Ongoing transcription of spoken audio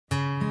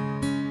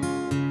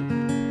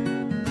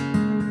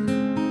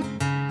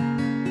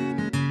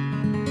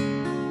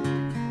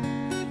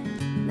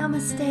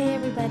Namaste,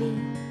 everybody.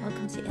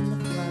 Welcome to In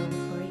the Flow with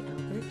Lori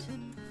Albert.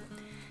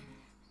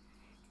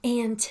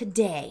 And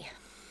today,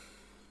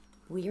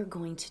 we are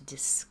going to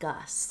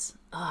discuss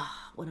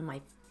one of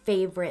my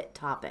favorite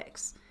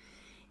topics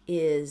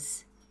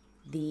is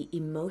the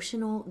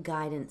emotional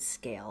guidance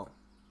scale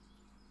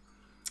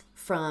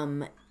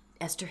from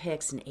Esther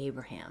Hicks and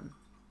Abraham.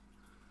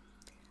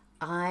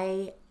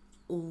 I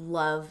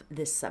love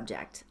this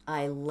subject.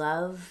 I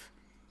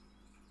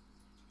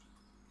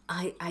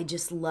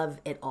just love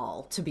it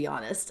all, to be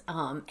honest.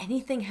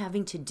 Anything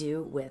having to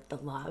do with the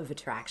law of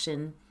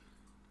attraction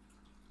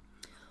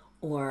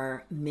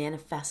or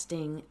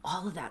manifesting,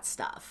 all of that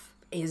stuff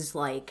is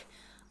like,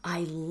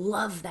 I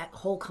love that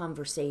whole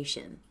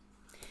conversation.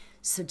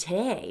 So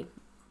today,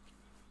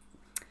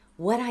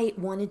 what I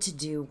wanted to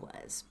do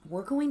was,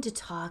 we're going to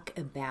talk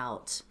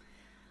about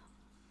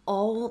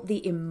all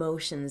the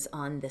emotions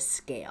on the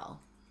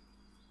scale.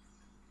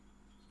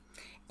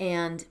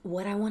 And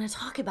what I want to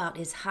talk about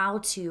is how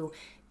to,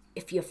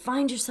 if you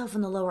find yourself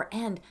in the lower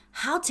end,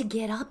 how to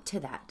get up to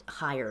that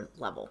higher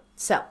level.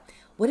 So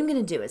what I'm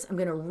going to do is I'm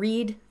going to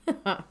read,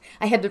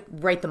 I had to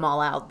write them all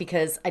out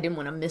because I didn't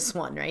want to miss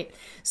one, right?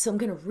 So I'm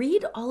going to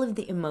read all of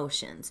the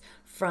emotions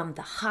from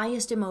the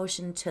highest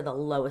emotion to the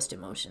lowest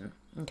emotion,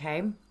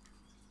 okay?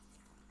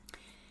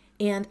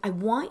 And I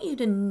want you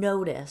to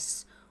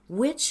notice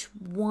which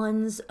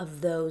ones of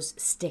those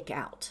stick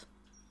out,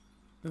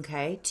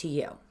 okay, to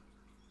you.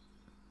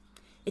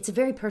 It's a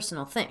very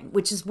personal thing,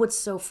 which is what's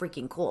so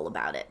freaking cool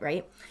about it,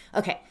 right?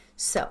 Okay,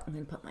 so I'm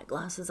going to put my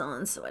glasses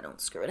on so I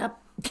don't screw it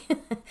up.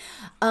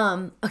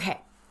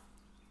 Okay.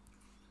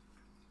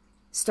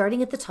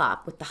 Starting at the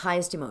top with the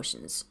highest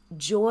emotions.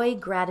 Joy,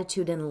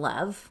 gratitude, and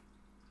love.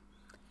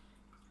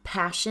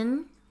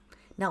 Passion.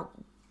 Now,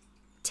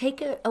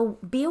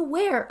 be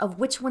aware of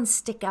which ones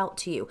stick out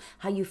to you.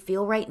 How you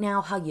feel right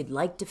now, how you'd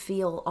like to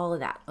feel, all of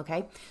that,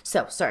 okay?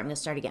 So, sorry, I'm going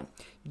to start again.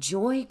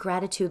 Joy,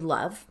 gratitude,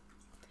 love.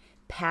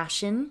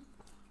 Passion,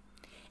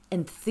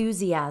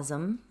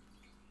 enthusiasm,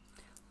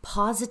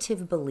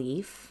 positive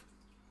belief,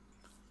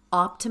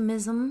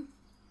 optimism,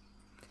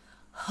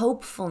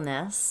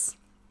 hopefulness,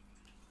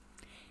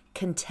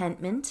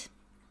 contentment,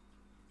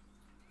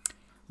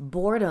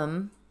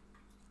 boredom,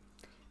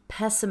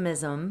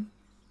 pessimism,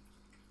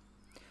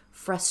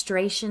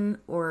 frustration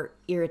or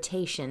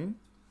irritation,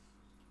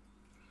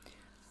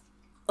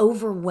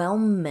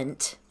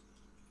 overwhelmment,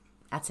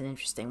 that's an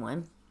interesting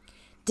one,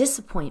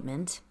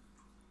 disappointment,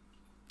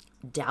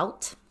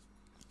 doubt,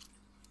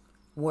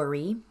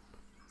 worry,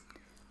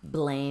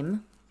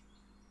 blame,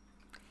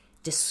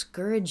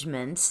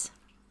 discouragement,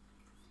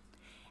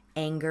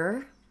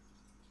 anger,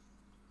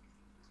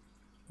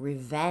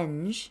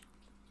 revenge,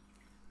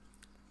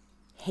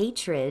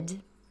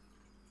 hatred,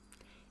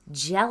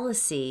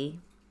 jealousy,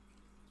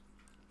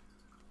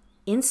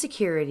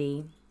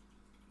 insecurity,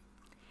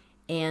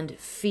 and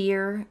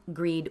fear,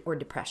 greed, or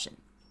depression.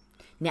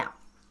 Now,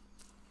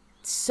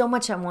 so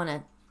much I want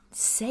to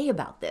say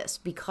about this,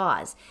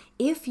 because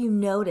if you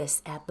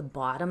notice at the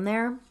bottom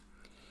there,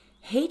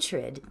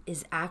 hatred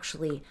is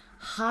actually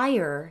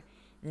higher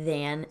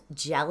than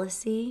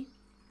jealousy,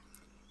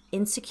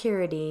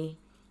 insecurity,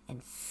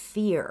 and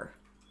fear.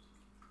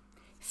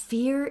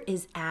 Fear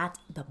is at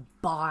the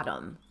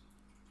bottom.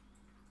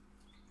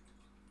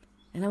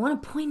 And I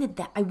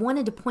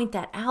wanted to point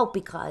that out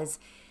because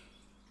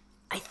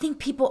I think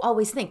people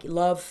always think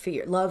love,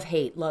 fear, love,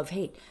 hate,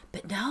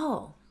 but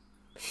no.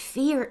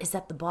 Fear is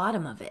at the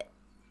bottom of it.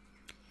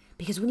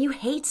 Because when you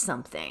hate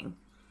something,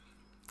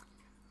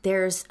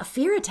 there's a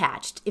fear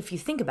attached. If you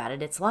think about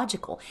it, it's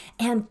logical.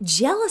 And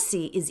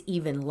jealousy is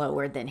even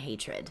lower than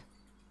hatred.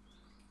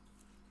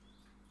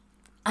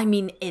 I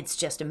mean, it's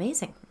just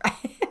amazing,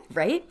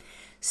 right?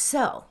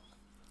 So,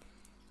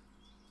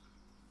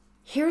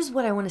 here's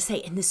what I want to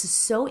say. And this is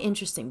so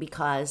interesting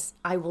because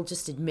I will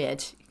just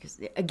admit,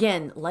 because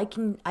again,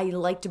 I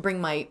like to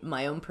bring my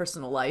own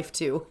personal life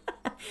to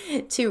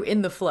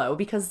In the Flow,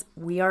 because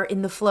we are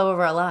in the flow of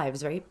our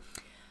lives, right?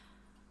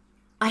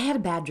 I had a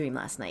bad dream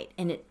last night,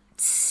 and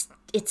it's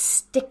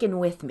sticking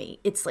with me.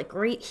 It's like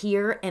right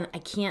here, and I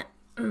can't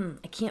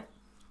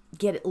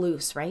get it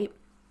loose, right?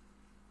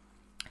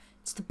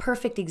 It's the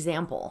perfect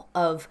example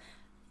of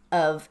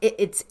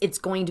it's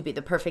going to be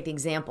the perfect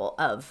example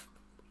of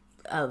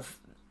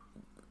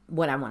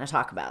what I want to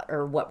talk about,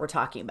 or what we're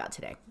talking about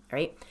today,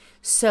 right?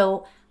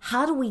 So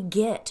how do we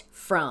get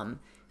from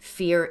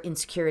fear,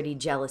 insecurity,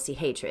 jealousy,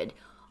 hatred,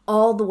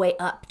 all the way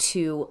up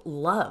to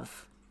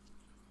love?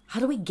 How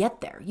do we get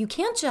there? You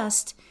can't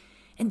just,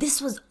 and this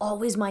was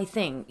always my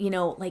thing,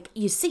 like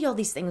you see all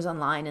these things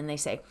online and they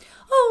say,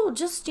 oh,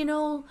 just,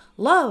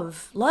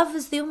 love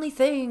is the only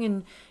thing,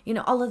 and,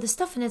 all of this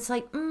stuff. And it's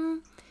like,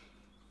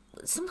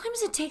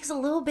 sometimes it takes a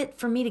little bit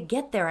for me to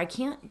get there. I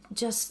can't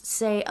just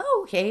say,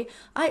 oh, okay,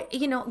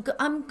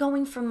 I'm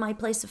going from my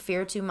place of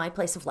fear to my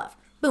place of love.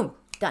 Boom,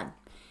 done.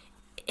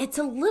 It's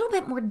a little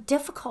bit more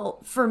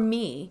difficult for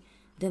me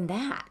than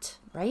that,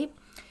 right?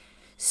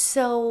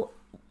 So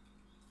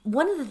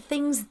one of the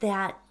things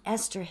that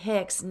Esther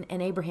Hicks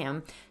and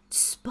Abraham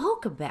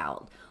spoke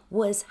about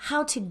was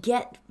how to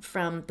get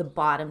from the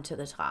bottom to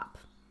the top,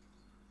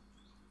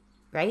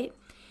 right?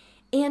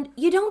 And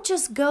you don't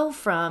just go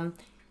from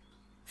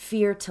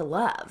fear to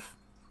love.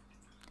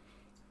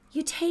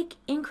 You take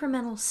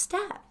incremental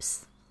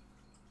steps,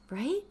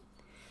 right?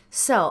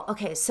 So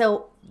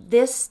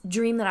this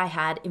dream that I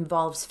had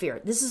involves fear.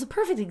 This is a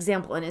perfect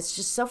example, and it's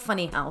just so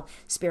funny how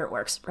spirit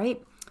works,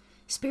 right?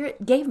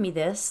 Spirit gave me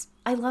this.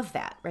 I love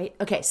that, right?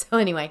 Okay, so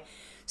anyway,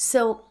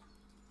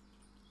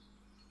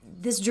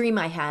 this dream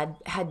I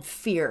had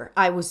fear.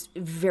 I was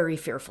very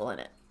fearful in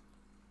it.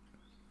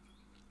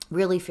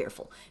 Really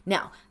fearful.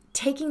 Now,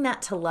 taking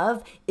that to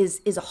love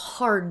is a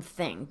hard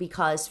thing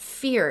because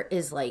fear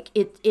is like,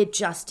 it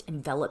just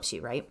envelops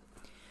you, right?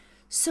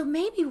 So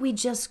maybe we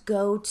just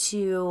go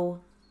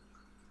to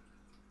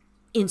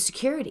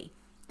insecurity.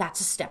 That's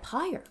a step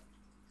higher.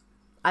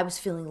 I was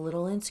feeling a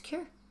little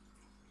insecure.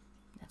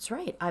 That's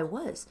right, I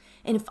was.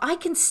 And if I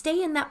can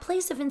stay in that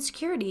place of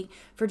insecurity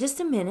for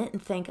just a minute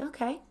and think,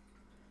 okay,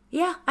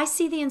 yeah, I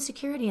see the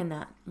insecurity in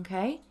that,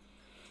 okay?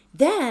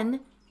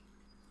 Then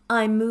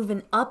I'm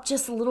moving up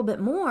just a little bit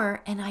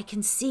more and I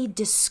can see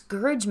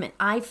discouragement.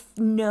 I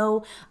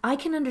know, I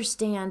can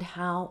understand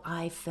how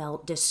I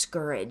felt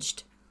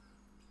discouraged,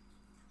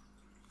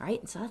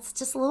 right? So that's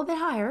just a little bit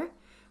higher,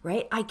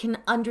 right? I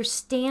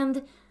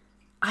understand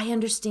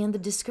the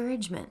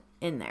discouragement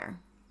in there.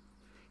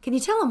 Can you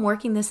tell I'm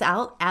working this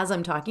out as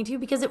I'm talking to you?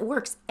 Because it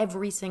works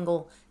every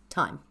single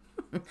time.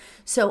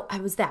 So I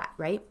was that,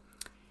 right?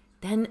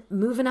 Then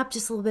moving up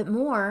just a little bit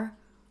more,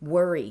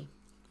 worry.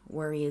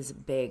 Worry is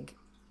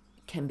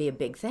can be a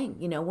big thing.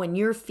 You know, when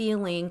you're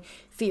feeling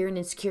fear and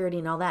insecurity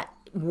and all that,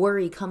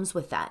 worry comes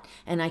with that.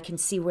 And I can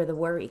see where the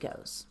worry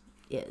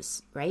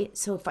is, right?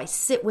 So if I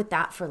sit with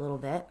that for a little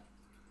bit,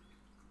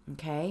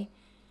 okay?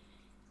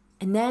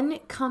 And then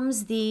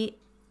comes the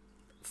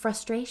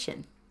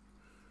frustration.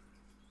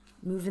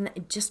 Moving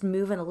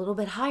a little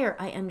bit higher,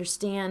 I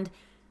understand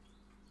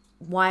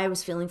why I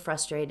was feeling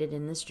frustrated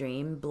in this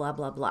dream, blah,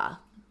 blah, blah.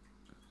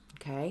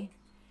 Okay?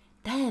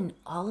 Then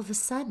all of a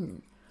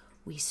sudden,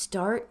 we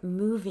start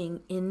moving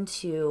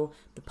into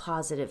the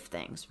positive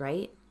things,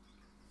 right?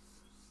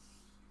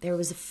 There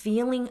was a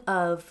feeling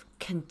of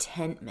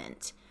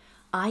contentment.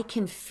 I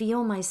can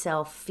feel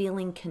myself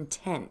feeling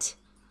content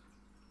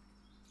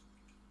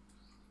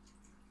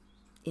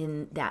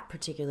in that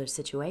particular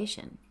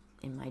situation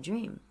in my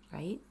dream,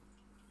 right?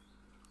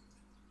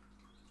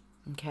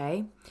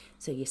 Okay,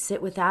 so you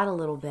sit with that a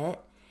little bit.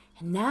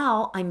 And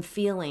now I'm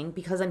feeling,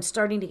 because I'm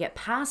starting to get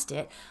past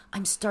it,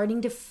 I'm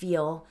starting to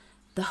feel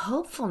the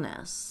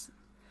hopefulness.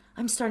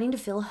 I'm starting to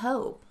feel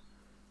hope.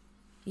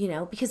 You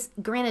know, because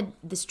granted,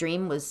 this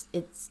dream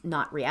it's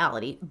not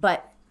reality,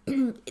 but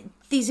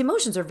these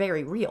emotions are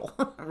very real,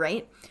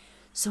 right?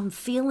 So I'm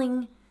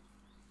feeling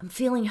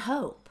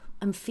hope.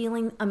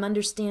 I'm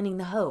understanding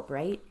the hope,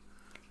 right?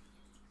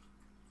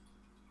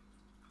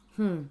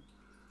 And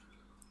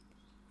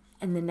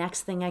the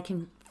next thing I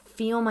can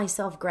feel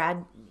myself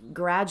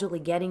gradually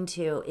getting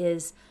to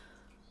is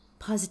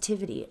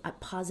positivity, a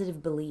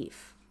positive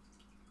belief.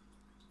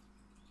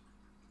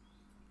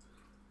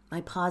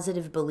 My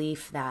positive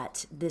belief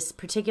that this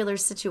particular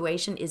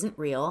situation isn't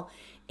real,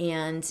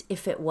 and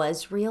if it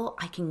was real,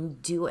 I can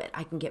do it.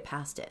 I can get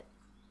past it.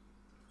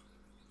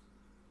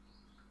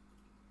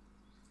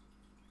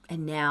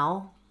 And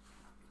now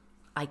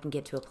I can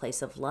get to a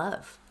place of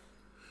love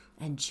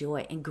and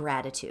joy and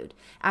gratitude.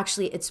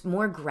 Actually, it's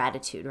more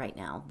gratitude right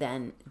now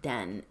than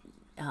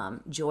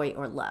joy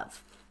or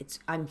love.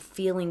 I'm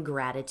feeling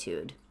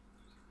gratitude.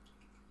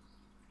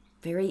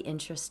 Very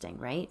interesting,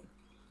 right?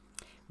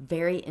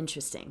 Very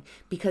interesting,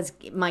 because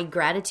my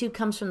gratitude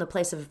comes from the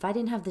place of, if I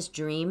didn't have this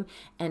dream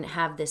and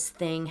have this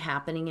thing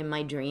happening in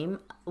my dream,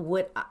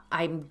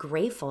 I'm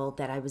grateful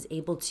that I was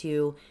able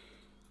to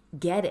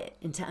get it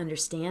and to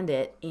understand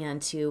it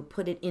and to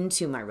put it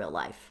into my real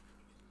life.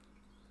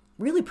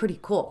 Really pretty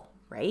cool,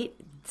 right?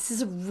 This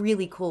is a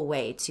really cool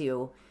way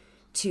to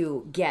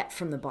get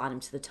from the bottom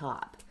to the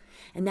top.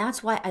 And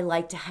that's why I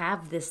like to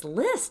have this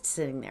list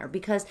sitting there,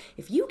 because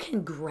if you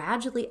can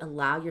gradually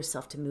allow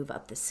yourself to move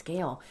up the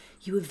scale,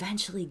 you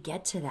eventually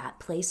get to that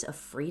place of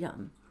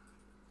freedom,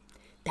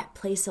 that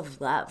place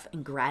of love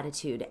and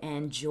gratitude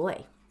and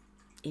joy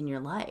in your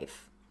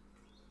life,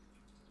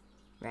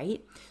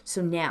 right?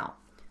 So now,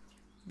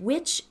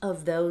 which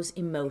of those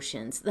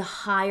emotions, the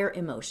higher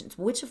emotions,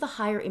 which of the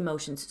higher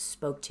emotions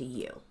spoke to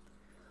you?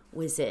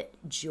 Was it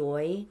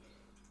joy,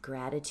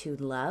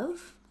 gratitude,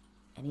 love?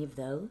 Any of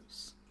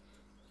those?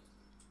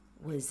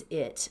 Was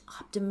it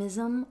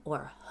optimism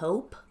or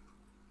hope?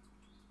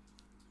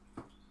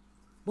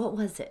 What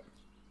was it?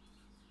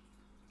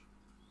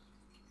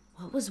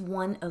 What was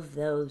one of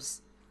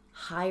those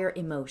higher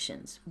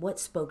emotions? What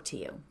spoke to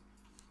you?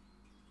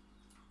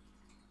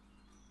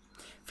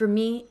 For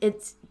me,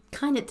 it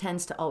kind of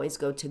tends to always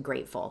go to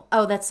grateful.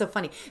 Oh, that's so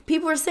funny.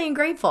 People are saying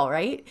grateful,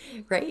 right?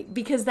 Right?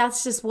 Because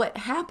that's just what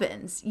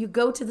happens. You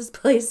go to this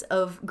place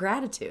of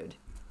gratitude,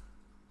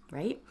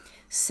 right?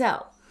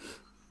 So,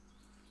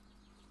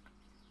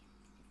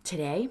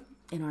 today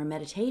in our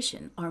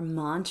meditation, our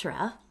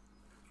mantra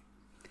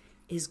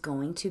is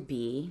going to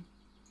be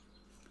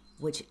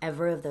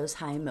whichever of those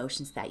high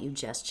emotions that you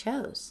just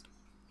chose.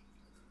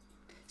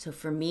 So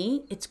for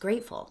me, it's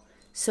grateful.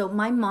 So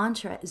my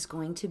mantra is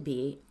going to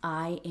be,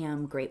 I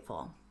am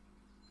grateful.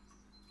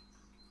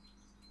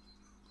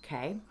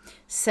 Okay,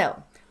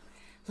 so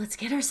let's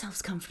get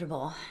ourselves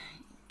comfortable,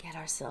 get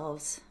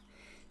ourselves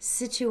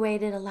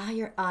situated, allow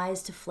your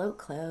eyes to float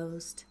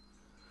closed,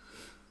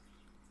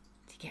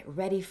 to get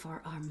ready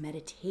for our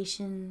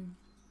meditation.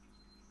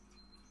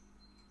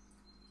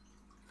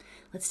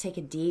 Let's take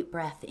a deep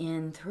breath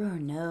in through our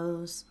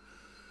nose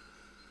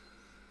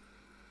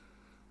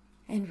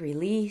and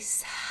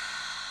release.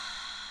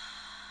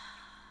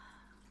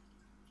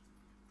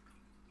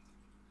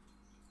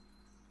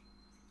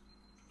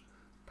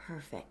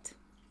 Perfect.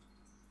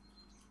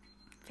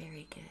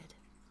 Very good.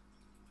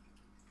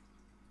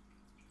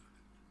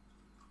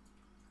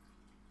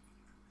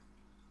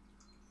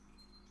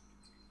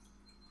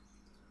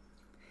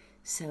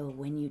 So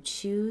when you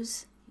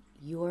choose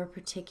your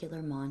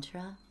particular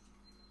mantra,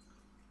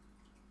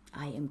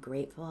 I am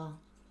grateful,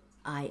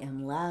 I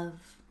am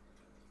love,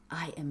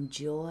 I am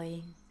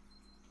joy,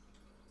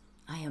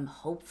 I am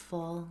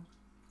hopeful,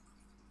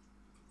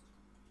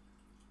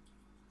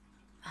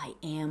 I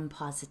am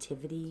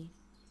positivity,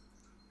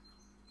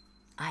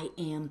 I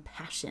am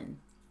passion,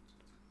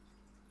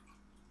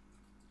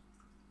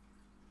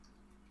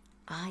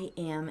 I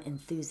am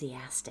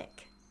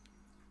enthusiastic.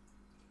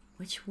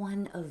 Which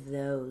one of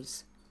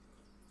those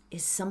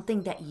is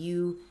something that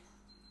you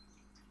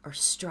are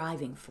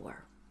striving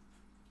for?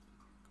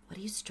 What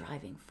are you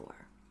striving for?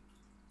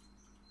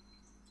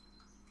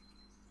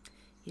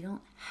 You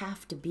don't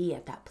have to be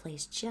at that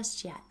place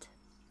just yet.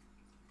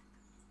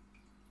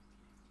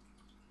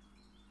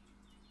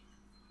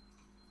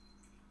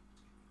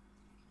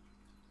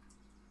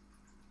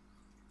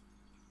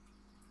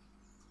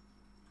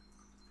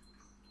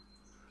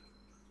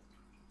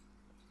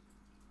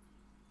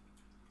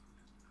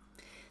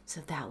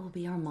 So that will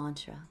be our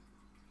mantra.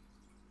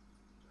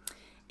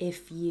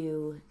 If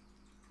you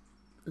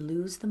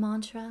lose the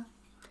mantra,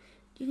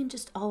 you can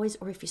just always,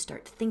 or if you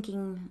start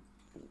thinking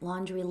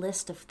laundry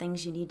list of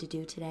things you need to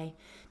do today,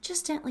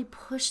 just gently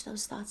push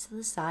those thoughts to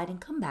the side and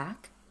come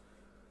back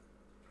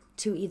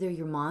to either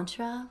your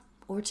mantra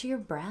or to your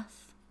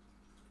breath.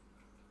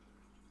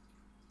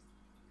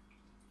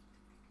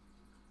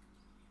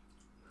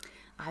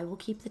 I will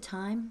keep the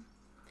time,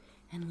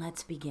 and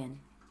let's begin.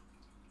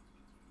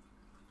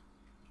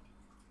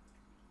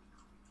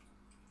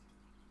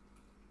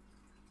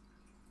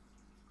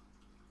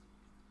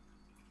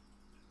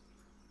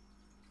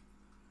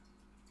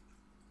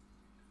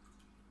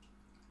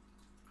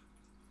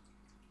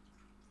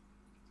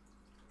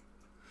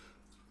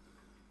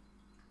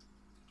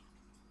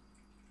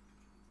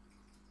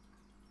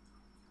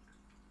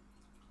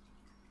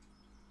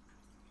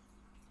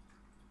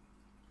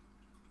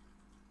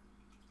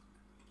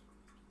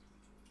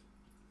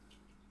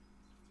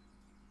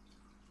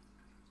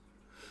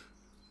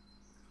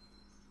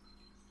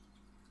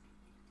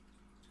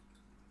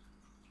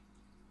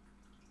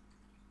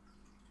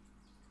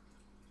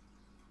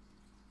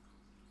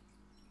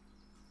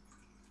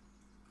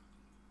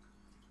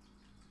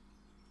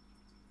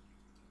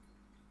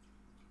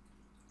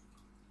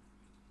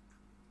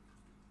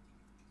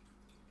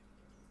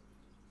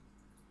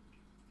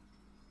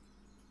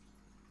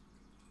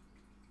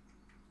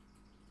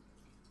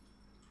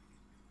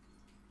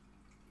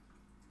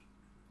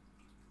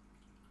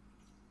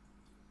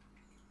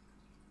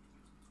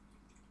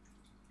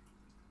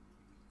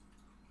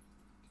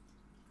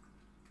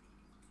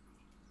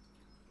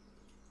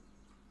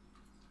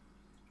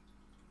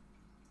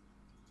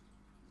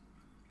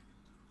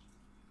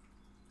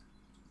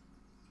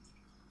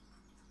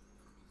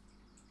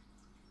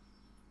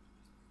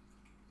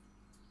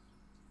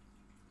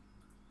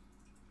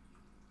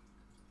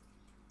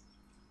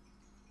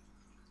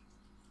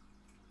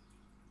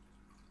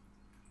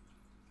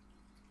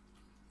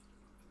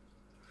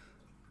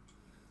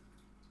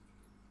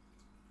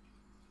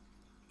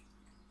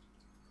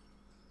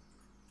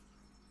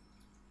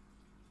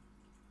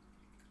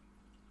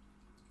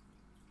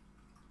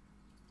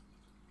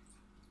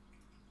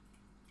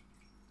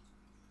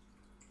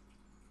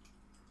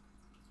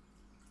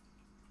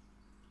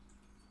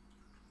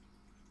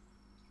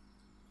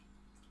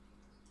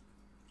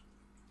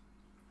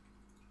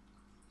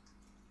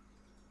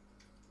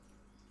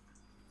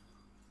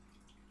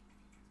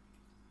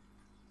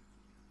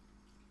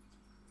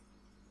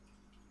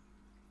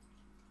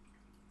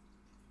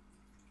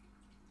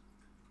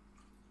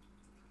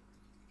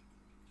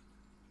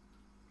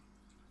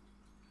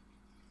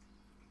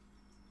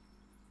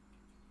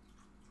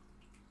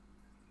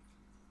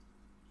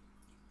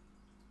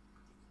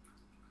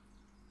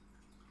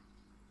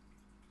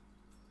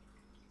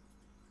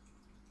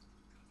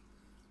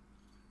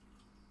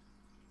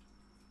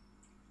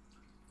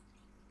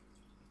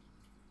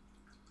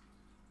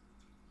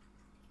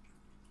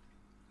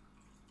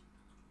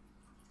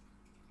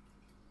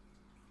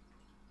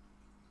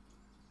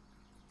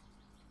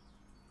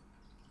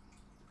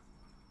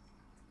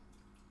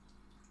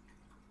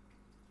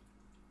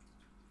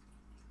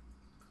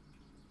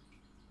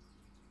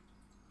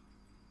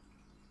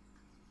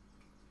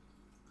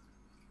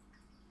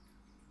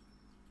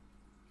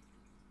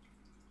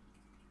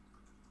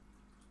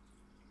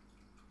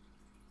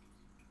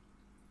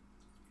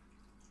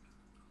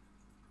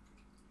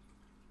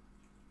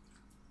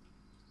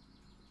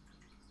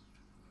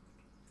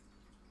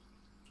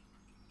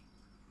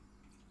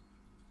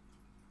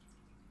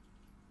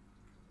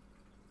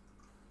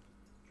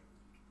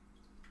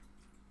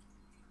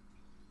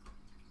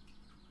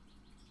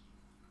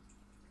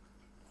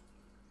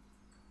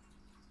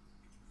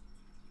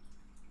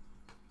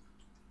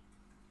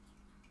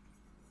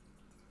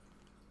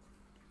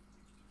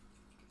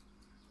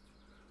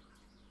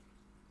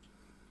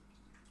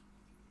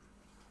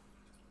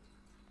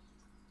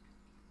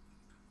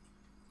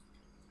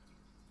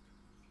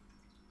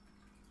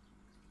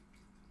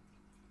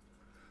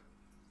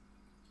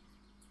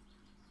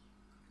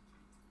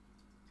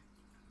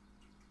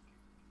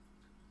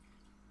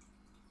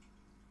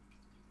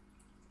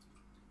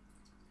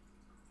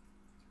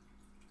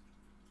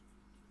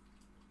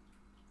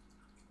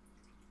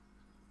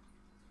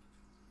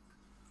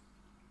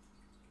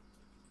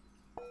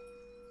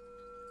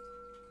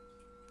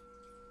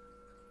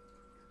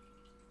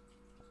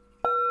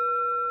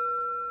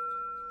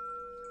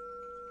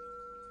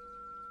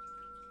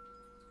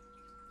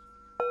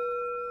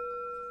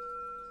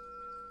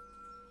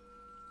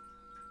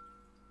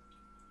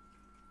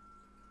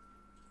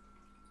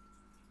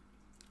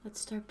 Let's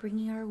start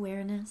bringing our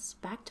awareness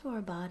back to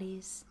our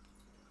bodies.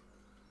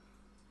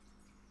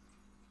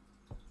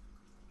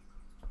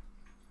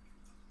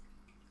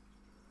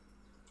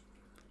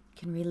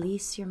 You can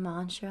release your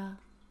mantra.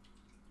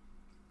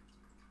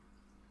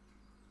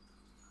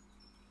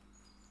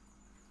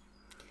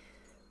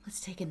 Let's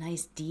take a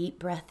nice deep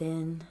breath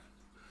in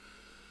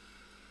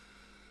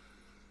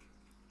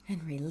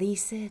and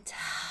release it.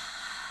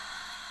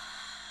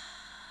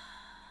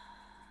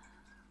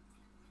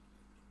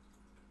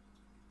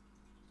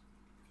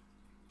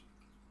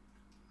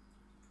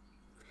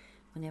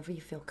 Whenever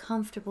you feel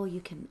comfortable, you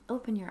can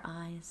open your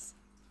eyes.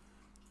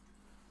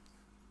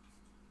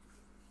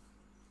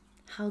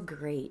 How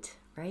great,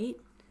 right?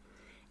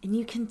 And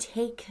you can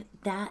take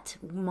that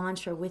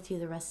mantra with you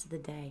the rest of the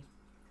day.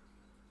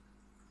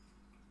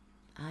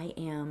 I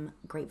am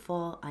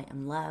grateful, I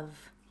am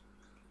love,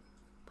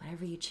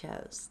 whatever you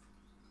chose.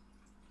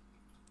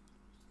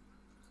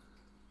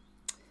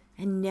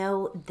 And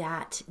know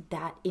that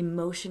that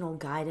emotional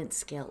guidance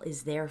scale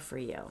is there for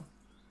you.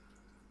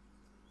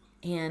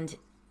 And,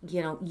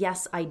 you know,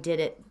 yes, I did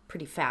it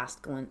pretty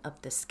fast going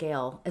up the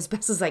scale as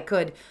best as I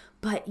could,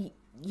 but,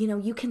 you know,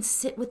 you can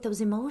sit with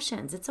those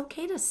emotions. It's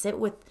okay to sit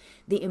with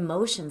the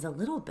emotions a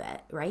little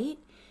bit, right?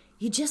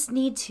 You just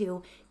need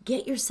to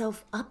get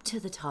yourself up to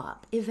the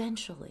top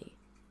eventually.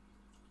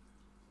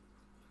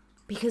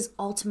 Because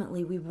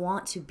ultimately we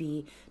want to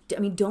be, I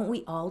mean, don't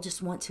we all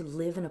just want to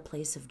live in a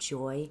place of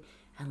joy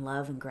and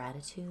love and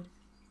gratitude?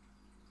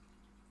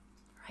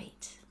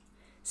 Right.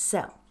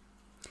 So,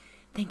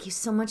 thank you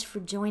so much for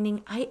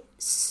joining. I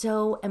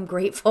so am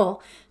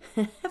grateful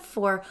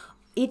for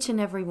each and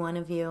every one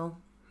of you.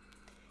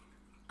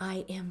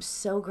 I am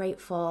so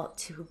grateful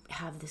to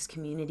have this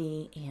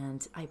community,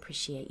 and I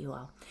appreciate you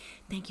all.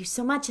 Thank you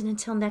so much, and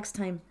until next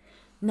time,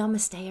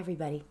 namaste,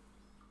 everybody.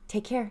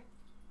 Take care.